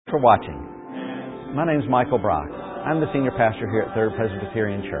For watching. My name is Michael Brock. I'm the senior pastor here at Third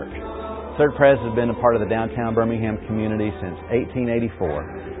Presbyterian Church. Third Pres has been a part of the downtown Birmingham community since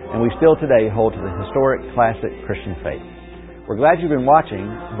 1884, and we still today hold to the historic, classic Christian faith. We're glad you've been watching,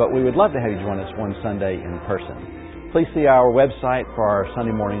 but we would love to have you join us one Sunday in person. Please see our website for our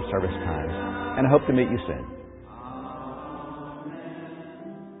Sunday morning service times, and I hope to meet you soon.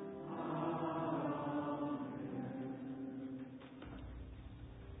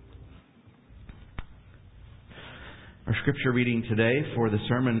 Our scripture reading today for the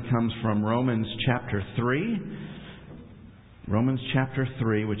sermon comes from Romans chapter 3. Romans chapter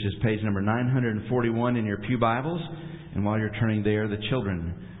 3, which is page number 941 in your pew Bibles. And while you're turning there, the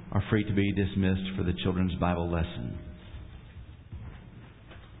children are free to be dismissed for the children's Bible lesson.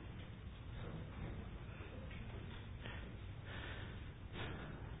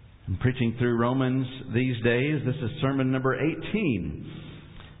 I'm preaching through Romans these days. This is sermon number 18.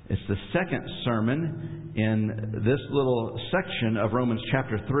 It's the second sermon in this little section of Romans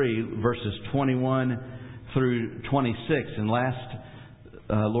chapter 3, verses 21 through 26. And last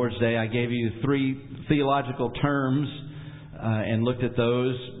Lord's Day, I gave you 3 theological terms and looked at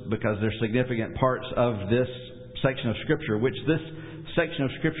those because they're significant parts of this section of Scripture, which this section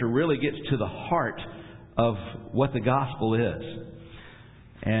of Scripture really gets to the heart of what the gospel is.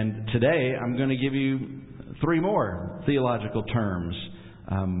 And today, I'm going to give you 3 more theological terms.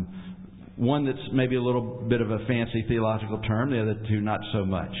 One that's maybe a little bit of a fancy theological term, the other 2 not so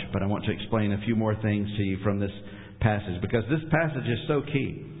much. But I want to explain a few more things to you from this passage, because this passage is so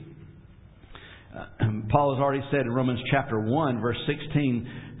key. Paul has already said in Romans chapter 1, verse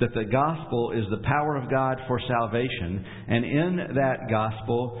 16, that the gospel is the power of God for salvation. And in that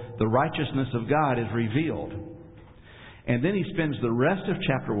gospel, the righteousness of God is revealed. And then he spends the rest of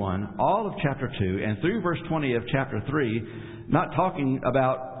chapter 1, all of chapter 2, and through verse 20 of chapter 3, not talking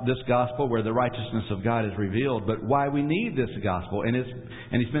about this gospel where the righteousness of God is revealed, but why we need this gospel. And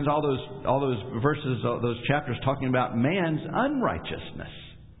he spends all those verses, those chapters talking about man's unrighteousness.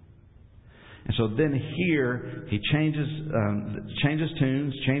 And so then here he changes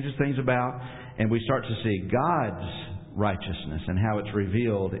tunes, changes things about, and we start to see God's righteousness and how it's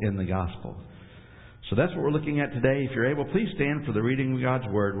revealed in the gospel. So that's what we're looking at today. If you're able, please stand for the reading of God's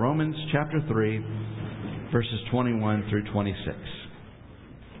Word. Romans chapter 3, verses 21 through 26.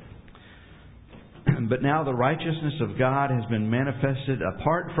 But now the righteousness of God has been manifested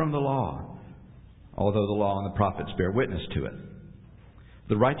apart from the law, although the law and the prophets bear witness to it.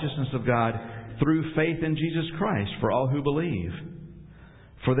 The righteousness of God through faith in Jesus Christ for all who believe.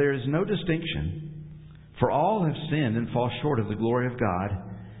 For there is no distinction, for all have sinned and fall short of the glory of God,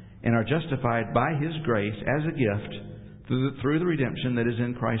 and are justified by His grace as a gift through the redemption that is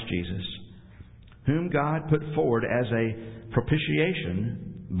in Christ Jesus, whom God put forward as a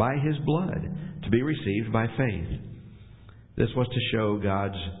propitiation by His blood to be received by faith. This was to show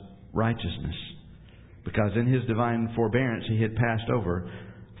God's righteousness, because in His divine forbearance He had passed over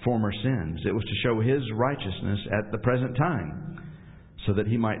former sins. It was to show His righteousness at the present time, so that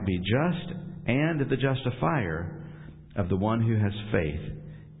He might be just and the justifier of the one who has faith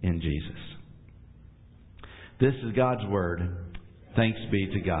in Jesus. This is God's Word. Thanks be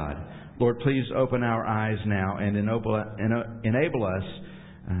to God. Lord, please open our eyes now and enable us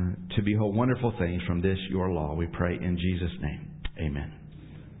to behold wonderful things from this, your law. We pray in Jesus' name. Amen.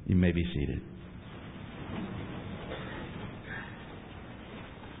 You may be seated.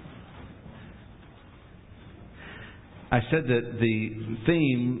 I said that the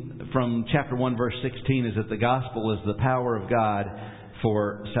theme from chapter 1, verse 16 is that the gospel is the power of God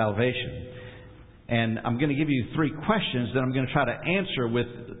for salvation. And I'm going to give you 3 questions that I'm going to try to answer with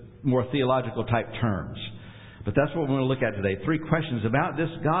more theological type terms. But that's what we're going to look at today. 3 questions about this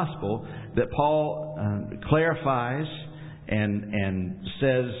gospel that Paul clarifies and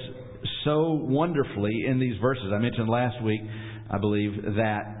says so wonderfully in these verses. I mentioned last week, I believe,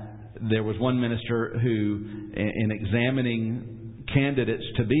 that there was one minister who, in examining candidates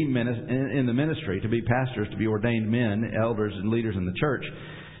to be in the ministry, to be pastors, to be ordained men, elders and leaders in the church,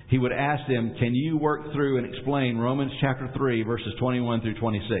 he would ask them, can you work through and explain Romans chapter 3, verses 21 through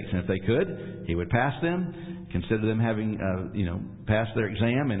 26? And if they could, he would pass them, consider them having passed their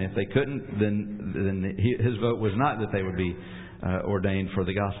exam. And if they couldn't, then his vote was not that they would be ordained for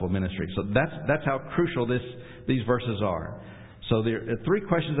the gospel ministry. So that's how crucial these verses are. So there are 3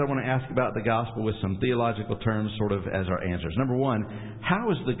 questions I want to ask about the gospel with some theological terms sort of as our answers. Number 1, how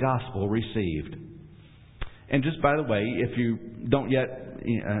is the gospel received? And just by the way, if you don't yet,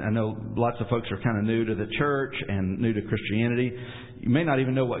 I know lots of folks are kind of new to the church and new to Christianity. You may not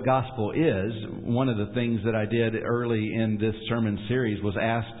even know what gospel is. One of the things that I did early in this sermon series was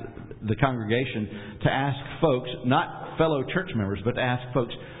ask the congregation to ask folks, not fellow church members, but to ask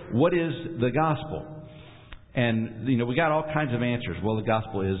folks, what is the gospel? And, we got all kinds of answers. Well, the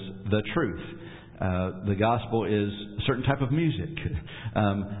gospel is the truth. The gospel is a certain type of music.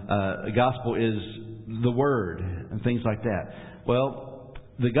 The gospel is the word and things like that. Well,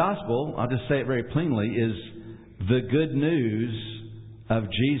 the gospel, I'll just say it very plainly, is the good news of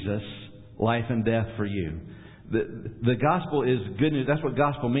Jesus' life and death for you. The gospel is good news. That's what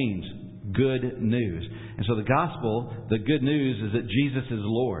gospel means. Good news. And so the gospel, the good news is that Jesus is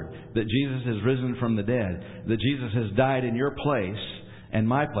Lord, that Jesus has risen from the dead, that Jesus has died in your place and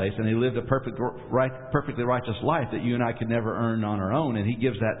my place, and He lived a perfectly righteous life that you and I could never earn on our own, and He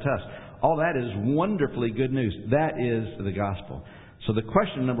gives that to us. All that is wonderfully good news. That is the gospel. So the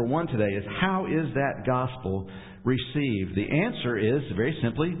question number one today is, how is that gospel received? The answer is, very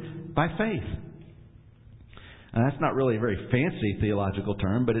simply, by faith. And that's not really a very fancy theological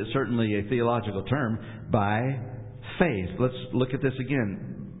term, but it's certainly a theological term, by faith. Let's look at this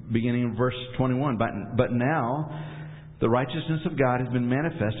again, beginning in verse 21. But now the righteousness of God has been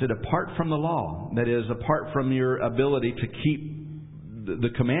manifested apart from the law. That is, apart from your ability to keep the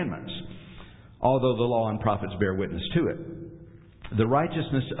commandments, although the law and prophets bear witness to it. The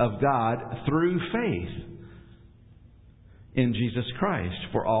righteousness of God through faith in Jesus Christ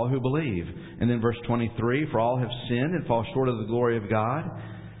for all who believe. And then verse 23, for all have sinned and fall short of the glory of God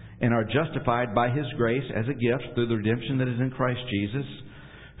and are justified by His grace as a gift through the redemption that is in Christ Jesus,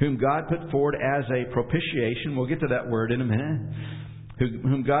 whom God put forward as a propitiation. We'll get to that word in a minute.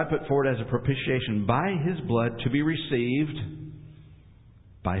 Whom God put forward as a propitiation by His blood to be received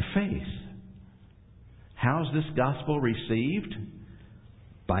by faith. How's this gospel received?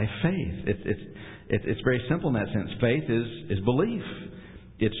 By faith. It's very simple in that sense. Faith is belief.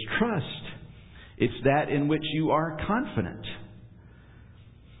 It's trust. It's that in which you are confident.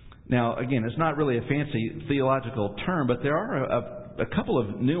 Now, again, it's not really a fancy theological term, but there are a couple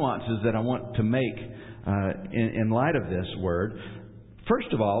of nuances that I want to make in light of this word.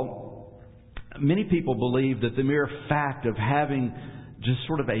 First of all, many people believe that the mere fact of having just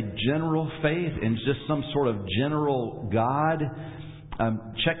sort of a general faith in just some sort of general God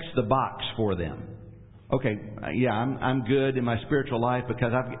checks the box for them. Okay, yeah, I'm good in my spiritual life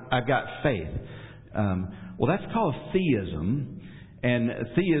because I've got faith. Well, that's called theism, and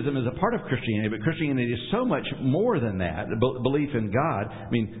theism is a part of Christianity, but Christianity is so much more than that. Belief in God. I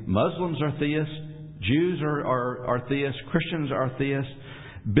mean, Muslims are theists, Jews are theists, Christians are theists.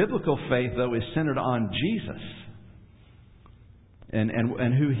 Biblical faith, though, is centered on Jesus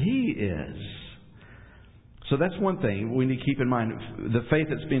and who He is. So that's one thing we need to keep in mind. The faith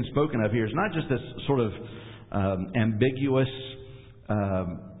that's being spoken of here is not just this sort of ambiguous,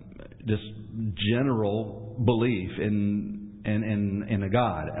 just general belief in a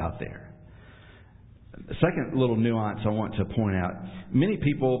God out there. The second little nuance I want to point out: many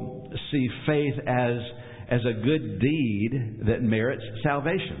people see faith as a good deed that merits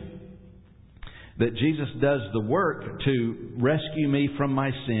salvation. That Jesus does the work to rescue me from my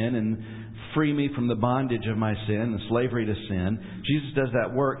sin and free me from the bondage of my sin, the slavery to sin. Jesus does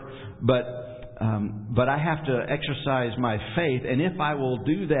that work, but I have to exercise my faith. And if I will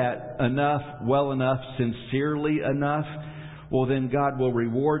do that enough, well enough, sincerely enough, well, then God will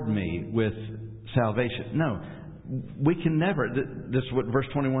reward me with salvation. No, we can never. This is what verse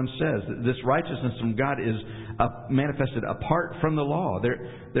 21 says. This righteousness from God is manifested apart from the law.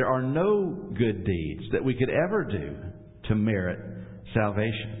 There are no good deeds that we could ever do to merit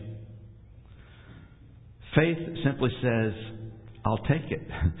salvation. Faith simply says, I'll take it.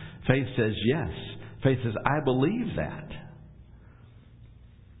 Faith says yes. Faith says, I believe that.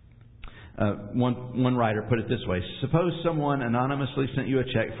 One writer put it this way: suppose someone anonymously sent you a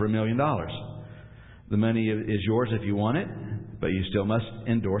check for $1 million. The money is yours if you want it, but you still must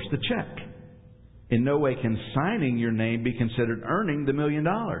endorse the check. In no way can signing your name be considered earning the $1 million.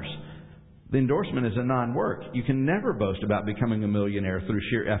 The endorsement is a non-work. You can never boast about becoming a millionaire through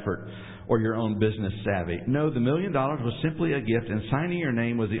sheer effort or your own business savvy. No, the $1 million was simply a gift, and signing your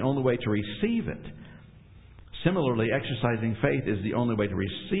name was the only way to receive it. Similarly, exercising faith is the only way to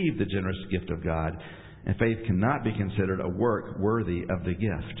receive the generous gift of God, and faith cannot be considered a work worthy of the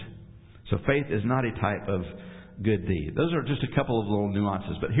gift. So faith is not a type of good deed. Those are just a couple of little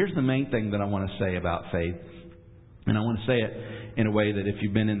nuances, but here's the main thing that I want to say about faith. And I want to say it in a way that if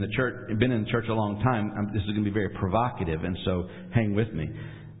you've been in the church a long time, this is going to be very provocative, and so hang with me.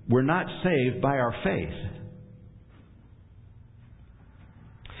 We're not saved by our faith.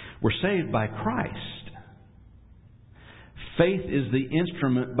 We're saved by Christ. Faith is the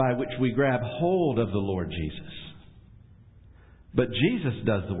instrument by which we grab hold of the Lord Jesus. But Jesus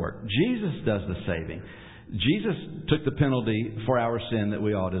does the work. Jesus does the saving. Jesus took the penalty for our sin that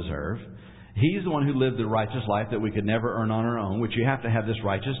we all deserve. He's the one who lived the righteous life that we could never earn on our own, which you have to have this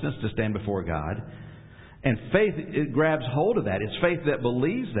righteousness to stand before God. And faith, it grabs hold of that. It's faith that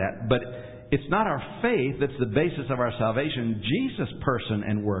believes that. But it's not our faith that's the basis of our salvation. Jesus' person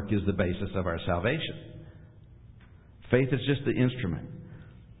and work is the basis of our salvation. Faith is just the instrument.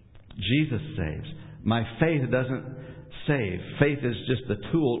 Jesus saves. My faith doesn't save. Faith is just the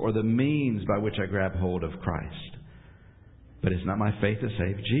tool or the means by which I grab hold of Christ. But it's not my faith that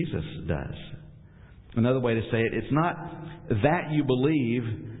saves. Jesus does. Another way to say it, it's not that you believe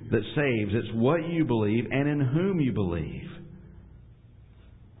that saves. It's what you believe and in whom you believe.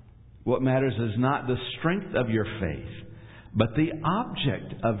 What matters is not the strength of your faith, but the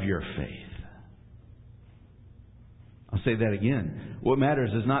object of your faith. I'll say that again. What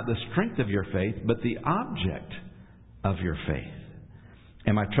matters is not the strength of your faith, but the object of your faith.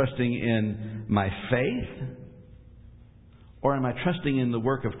 Am I trusting in my faith, or am I trusting in the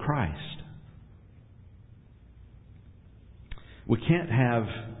work of Christ? We can't have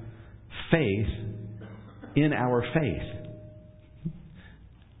faith in our faith.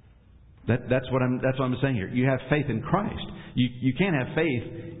 That's what I'm saying here. You have faith in Christ. You can't have faith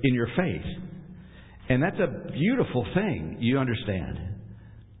in your faith. And that's a beautiful thing, you understand.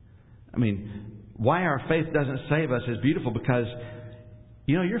 I mean, why our faith doesn't save us is beautiful because,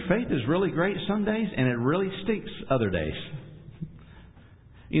 you know, your faith is really great some days and it really stinks other days.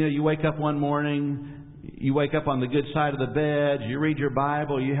 You know, you wake up one morning, you wake up on the good side of the bed, you read your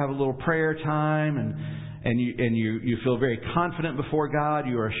Bible, you have a little prayer time, and you feel very confident before God.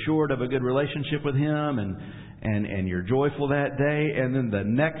 You are assured of a good relationship with Him, and you're joyful that day. And then the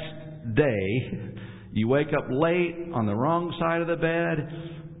next day, you wake up late on the wrong side of the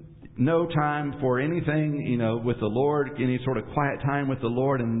bed, no time for anything, you know, with the Lord, any sort of quiet time with the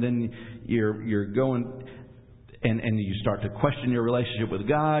Lord, and then you're going. And you start to question your relationship with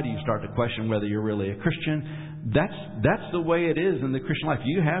God. You start to question whether you're really a Christian. That's the way it is in the Christian life.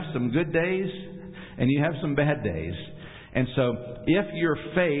 You have some good days and you have some bad days. And so if your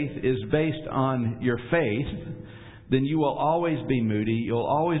faith is based on your faith, then you will always be moody. You'll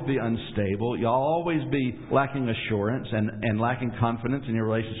always be unstable. You'll always be lacking assurance and lacking confidence in your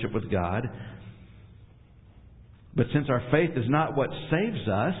relationship with God. But since our faith is not what saves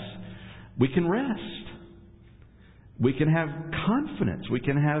us, we can rest. We can have confidence. We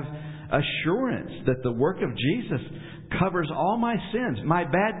can have assurance that the work of Jesus covers all my sins, my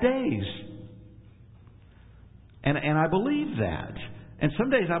bad days. And I believe that. And some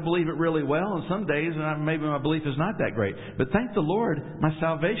days I believe it really well, and some days maybe my belief is not that great. But thank the Lord, my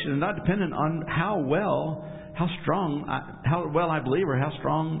salvation is not dependent on how well I believe or how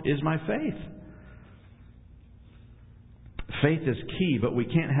strong is my faith. Faith is key, but we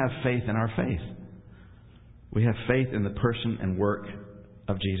can't have faith in our faith. We have faith in the person and work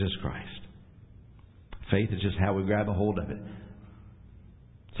of Jesus Christ. Faith is just how we grab a hold of it.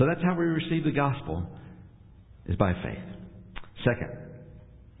 So that's how we receive the gospel, is by faith. Second,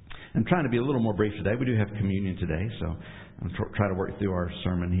 I'm trying to be a little more brief today. We do have communion today, so I'm trying to work through our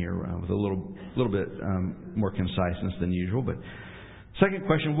sermon here with a little bit more conciseness than usual. But second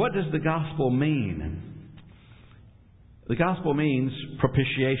question, what does the gospel mean? The gospel means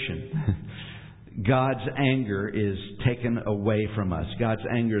propitiation. God's anger is taken away from us. God's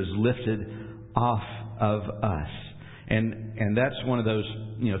anger is lifted off of us. And that's one of those,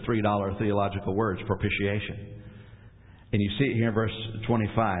 $3 theological words, propitiation. And you see it here in verse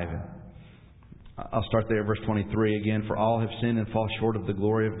 25. I'll start there, verse 23 again. For all have sinned and fall short of the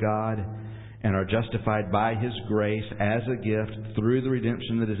glory of God and are justified by His grace as a gift through the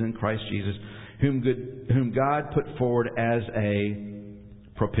redemption that is in Christ Jesus, whom God put forward as a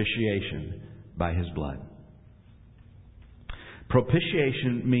propitiation by His blood.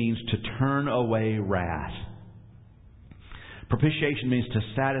 Propitiation means to turn away wrath. Propitiation means to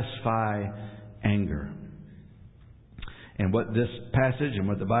satisfy anger. And what this passage and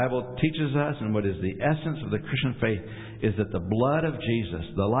what the Bible teaches us and what is the essence of the Christian faith is that the blood of Jesus,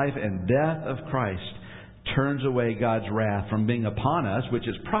 the life and death of Christ, turns away God's wrath from being upon us, which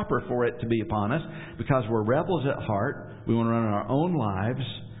is proper for it to be upon us because we're rebels at heart. We want to run our own lives.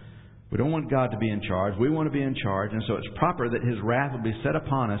 We don't want God to be in charge. We want to be in charge. And so it's proper that His wrath will be set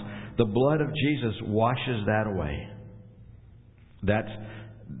upon us. The blood of Jesus washes that away.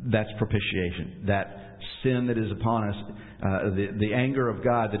 That's propitiation. That sin that is upon us, the anger of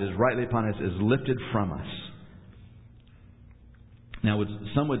God that is rightly upon us is lifted from us. Now,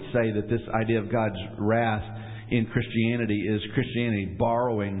 some would say that this idea of God's wrath in Christianity is Christianity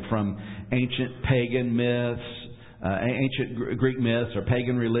borrowing from ancient pagan myths, ancient Greek myths or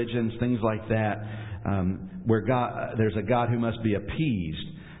pagan religions, things like that, where there's a God who must be appeased.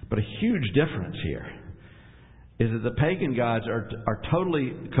 But a huge difference here is that the pagan gods are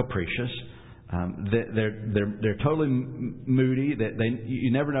totally capricious. They're totally moody.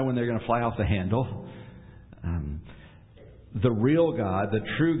 You never know when they're going to fly off the handle. The real God, the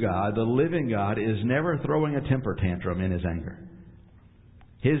true God, the living God is never throwing a temper tantrum in His anger.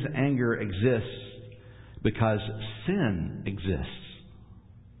 His anger exists because sin exists.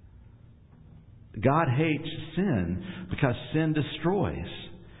 God hates sin because sin destroys.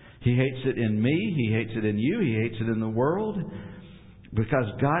 He hates it in me. He hates it in you. He hates it in the world. Because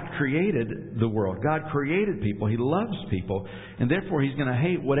God created the world. God created people. He loves people. And therefore He's going to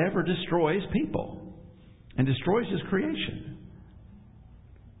hate whatever destroys people and destroys His creation.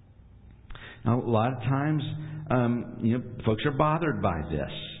 Now, a lot of times, folks are bothered by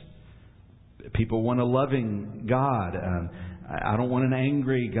this. People want a loving God. I don't want an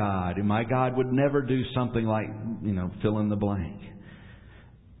angry God. My God would never do something like, fill in the blank.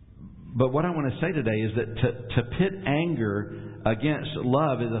 But what I want to say today is that to pit anger against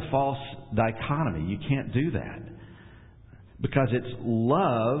love is a false dichotomy. You can't do that. Because it's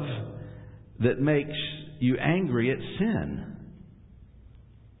love that makes you angry at sin.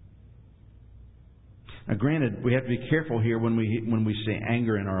 Now, granted, we have to be careful here when we see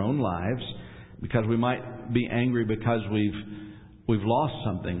anger in our own lives, because we might be angry because we've lost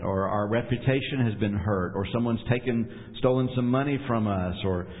something, or our reputation has been hurt, or someone's stolen some money from us,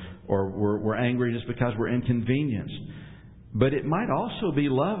 or we're angry just because we're inconvenienced. But it might also be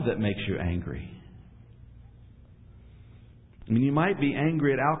love that makes you angry. I mean, you might be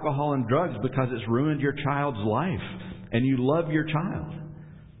angry at alcohol and drugs because it's ruined your child's life, and you love your child.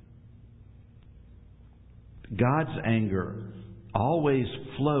 God's anger always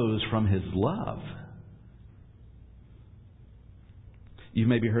flows from His love. You've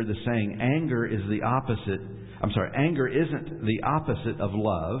maybe heard the saying, anger isn't the opposite of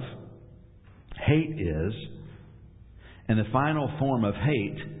love. Hate is. And the final form of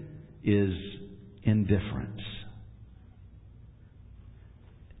hate is indifference.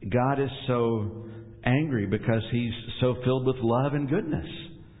 God is so angry because He's so filled with love and goodness.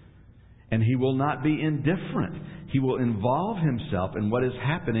 And He will not be indifferent. He will involve Himself in what is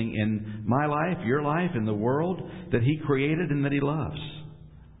happening in my life, your life, in the world that He created and that He loves.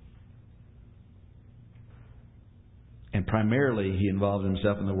 And primarily, He involves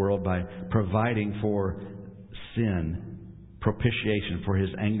Himself in the world by providing for sin, propitiation, for His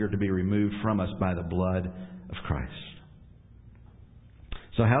anger to be removed from us by the blood of Christ.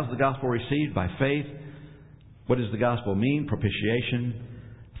 So how's the gospel received? By faith. What does the gospel mean? Propitiation.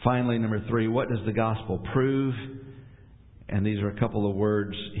 Finally, number 3, what does the gospel prove? And these are a couple of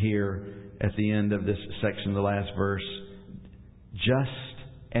words here at the end of this section, the last verse. Just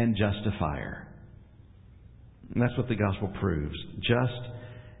and justifier. And that's what the gospel proves. Just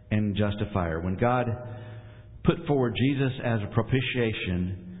and justifier. When God put forward Jesus as a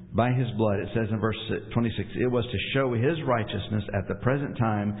propitiation by His blood, it says in verse 26, it was to show His righteousness at the present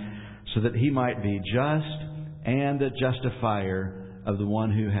time so that He might be just and the justifier of the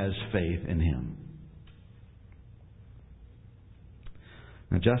one who has faith in Him.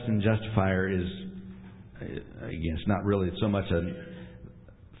 Now, just and justifier is, again, it's not really so much a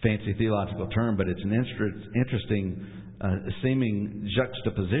fancy theological term, but it's an interesting seeming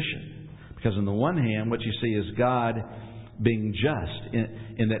juxtaposition. Because on the one hand, what you see is God being just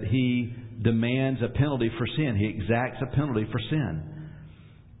in that He demands a penalty for sin. He exacts a penalty for sin.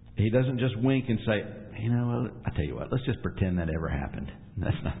 He doesn't just wink and say, I tell you what, let's just pretend that ever happened.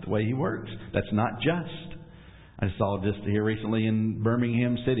 That's not the way He works. That's not just. I saw just here recently in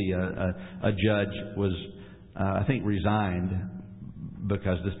Birmingham City, a judge was, I think, resigned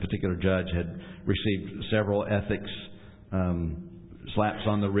because this particular judge had received several ethics slaps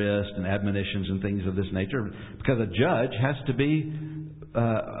on the wrist and admonitions and things of this nature. Because a judge has to be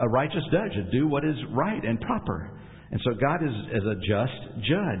a righteous judge, to do what is right and proper. And so God is a just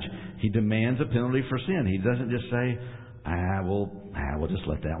judge. He demands a penalty for sin. He doesn't just say, we'll just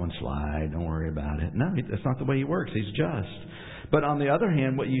let that one slide. Don't worry about it. No, that's not the way He works. He's just. But on the other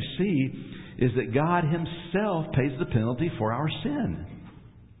hand, what you see is that God Himself pays the penalty for our sin.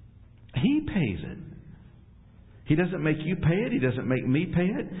 He pays it. He doesn't make you pay it. He doesn't make me pay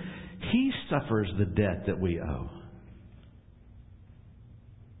it. He suffers the debt that we owe.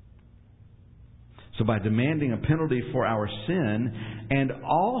 So by demanding a penalty for our sin and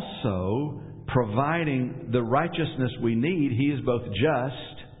also providing the righteousness we need, He is both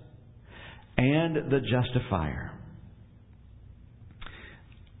just and the justifier.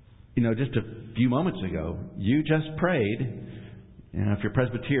 Just a few moments ago, you just prayed. If you're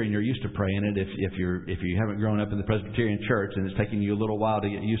Presbyterian, you're used to praying it. If you haven't grown up in the Presbyterian church, and it's taking you a little while to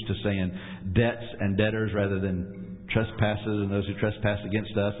get used to saying debts and debtors rather than trespasses and those who trespass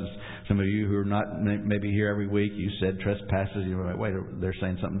against us. As some of you who are not maybe here every week, you said trespasses. You're like, wait, they're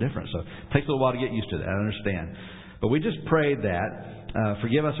saying something different. So it takes a little while to get used to that. I understand. But we just prayed that.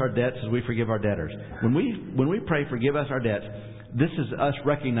 Forgive us our debts as we forgive our debtors. When we pray, forgive us our debts, this is us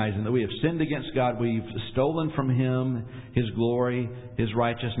recognizing that we have sinned against God. We've stolen from Him His glory, His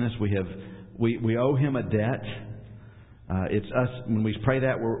righteousness. We owe Him a debt. It's us, when we pray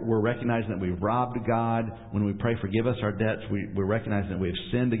that, we're recognizing that we've robbed God. When we pray, forgive us our debts, we're recognizing that we have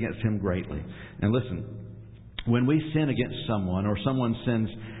sinned against Him greatly. And listen, when we sin against someone or someone sins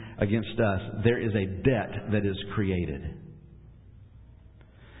against us, there is a debt that is created.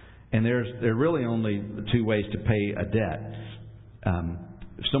 And there are really only two ways to pay a debt.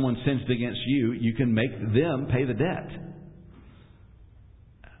 If someone sins against you, you can make them pay the debt.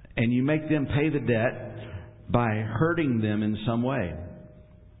 And you make them pay the debt by hurting them in some way.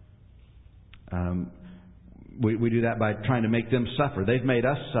 We do that by trying to make them suffer. They've made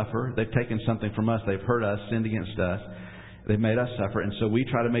us suffer. They've taken something from us. They've hurt us, sinned against us. They've made us suffer. And so we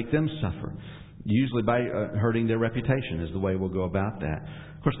try to make them suffer. Usually by hurting their reputation is the way we'll go about that.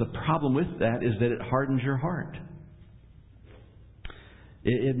 Of course, the problem with that is that it hardens your heart.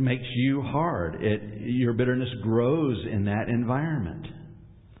 It makes you hard. Your bitterness grows in that environment.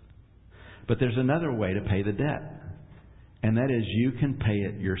 But there's another way to pay the debt. And that is you can pay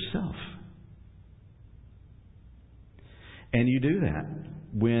it yourself. And you do that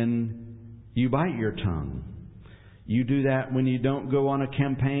when you bite your tongue. You do that when you don't go on a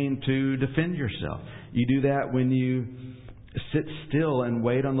campaign to defend yourself. You do that when you sit still and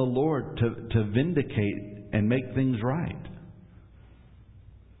wait on the Lord to vindicate and make things right.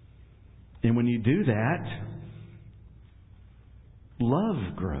 And when you do that,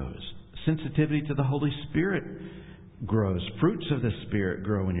 love grows. Sensitivity to the Holy Spirit grows. Fruits of the Spirit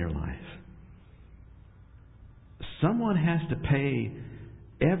grow in your life. Someone has to pay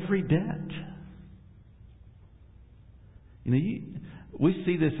every debt. We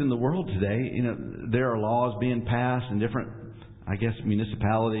see this in the world today. There are laws being passed in different,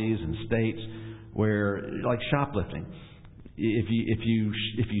 municipalities and states where, like shoplifting. If you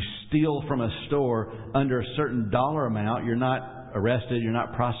steal from a store under a certain dollar amount, you're not arrested, you're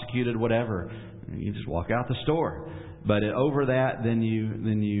not prosecuted, whatever. You just walk out the store. But over that, then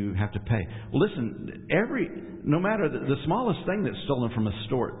you have to pay. Well, listen, no matter the smallest thing that's stolen from a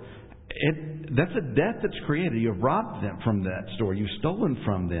store, that's a debt that's created. You've robbed them from that store. You've stolen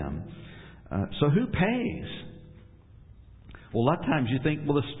from them. So who pays? Well, a lot of times you think,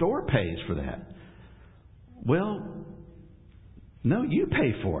 well, the store pays for that. Well, no, you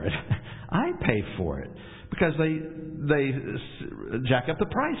pay for it. I pay for it. Because they jack up the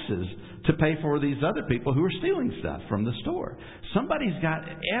prices to pay for these other people who are stealing stuff from the store.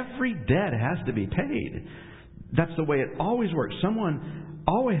 Every debt has to be paid. That's the way it always works. Someone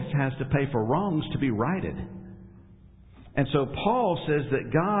always has to pay for wrongs to be righted. And so Paul says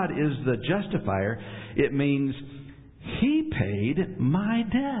that God is the justifier. It means He paid my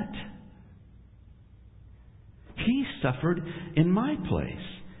debt. He suffered in my place.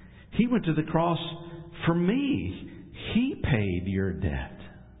 He went to the cross for me. He paid your debt.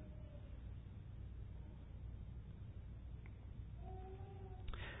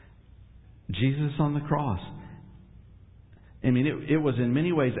 Jesus on the cross. It was in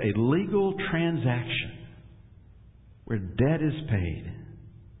many ways a legal transaction where debt is paid.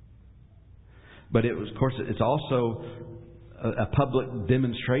 But of course, it's also a public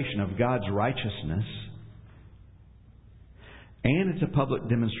demonstration of God's righteousness. And it's a public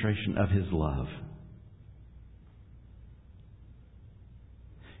demonstration of His love.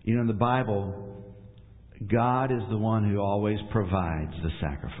 In the Bible, God is the one who always provides the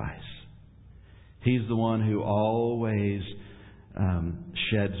sacrifice. He's the one who always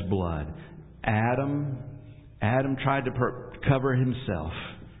sheds blood. Adam tried to cover himself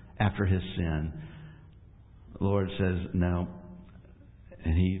after his sin. The Lord says no.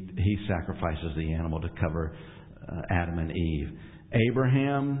 And He sacrifices the animal to cover Adam and Eve.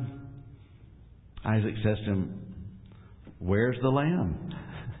 Abraham, Isaac says to him, "Where's the lamb?"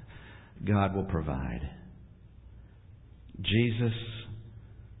 God will provide. Jesus,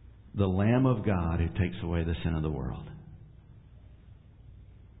 the Lamb of God who takes away the sin of the world.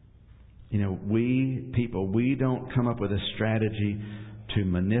 We don't come up with a strategy to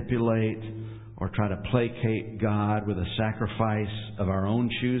manipulate or try to placate God with a sacrifice of our own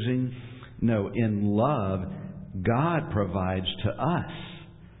choosing. No, in love, God provides to us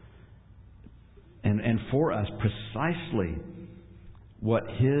and for us precisely what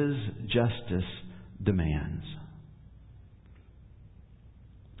His justice demands.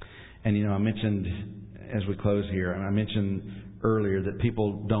 And I mentioned, as we close here, I mentioned earlier that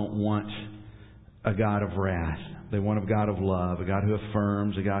people don't want a God of wrath. They want a God of love, a God who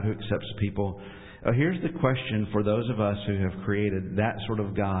affirms, a God who accepts people. Here's the question for those of us who have created that sort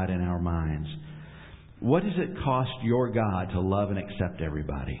of God in our minds. What does it cost your God to love and accept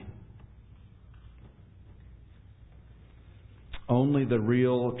everybody? Only the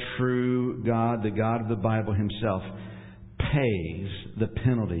real, true God, the God of the Bible Himself, pays the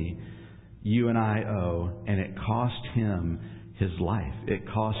penalty you and I owe, and it cost Him His life. It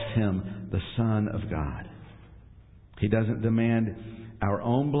cost Him the Son of God. He doesn't demand our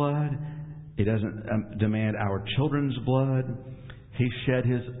own blood. He doesn't demand our children's blood. He shed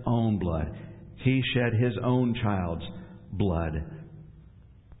His own blood. He shed His own child's blood.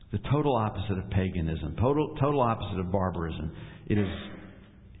 The total opposite of paganism. Total opposite of barbarism. It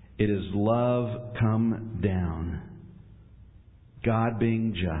is love come down. God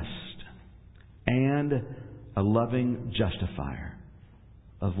being just. And a loving justifier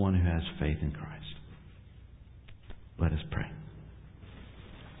of one who has faith in Christ. Let us pray.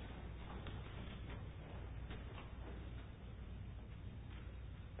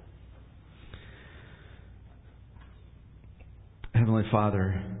 Heavenly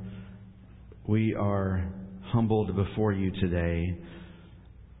Father, we are humbled before You today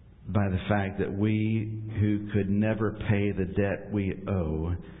by the fact that we who could never pay the debt we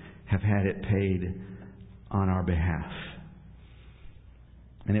owe have had it paid on our behalf.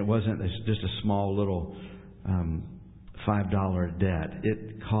 And it wasn't just a small little $5 debt.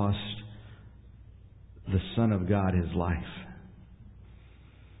 It cost the Son of God His life.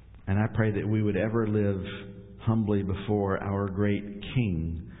 And I pray that we would ever live humbly before our great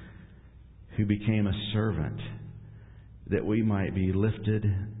King who became a servant, that we might be lifted,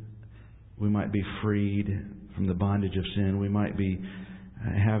 we might be freed from the bondage of sin, we might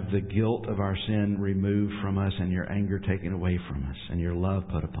have the guilt of our sin removed from us and Your anger taken away from us and Your love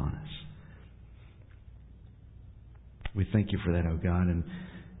put upon us. We thank You for that, O God,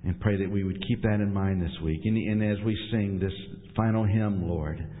 and pray that we would keep that in mind this week. And as we sing this final hymn,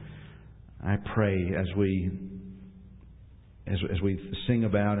 Lord, I pray as we sing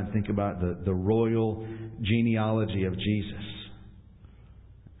about and think about the royal genealogy of Jesus,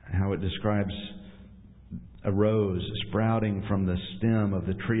 how it describes a rose sprouting from the stem of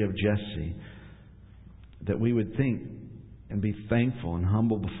the tree of Jesse, that we would think and be thankful and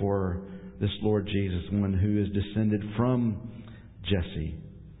humble before this Lord Jesus, one who is descended from Jesse,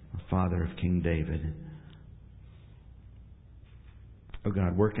 the father of King David. Oh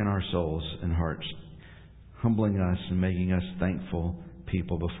God, work in our souls and hearts, humbling us and making us thankful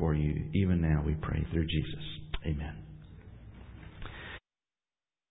people before You. Even now we pray through Jesus. Amen.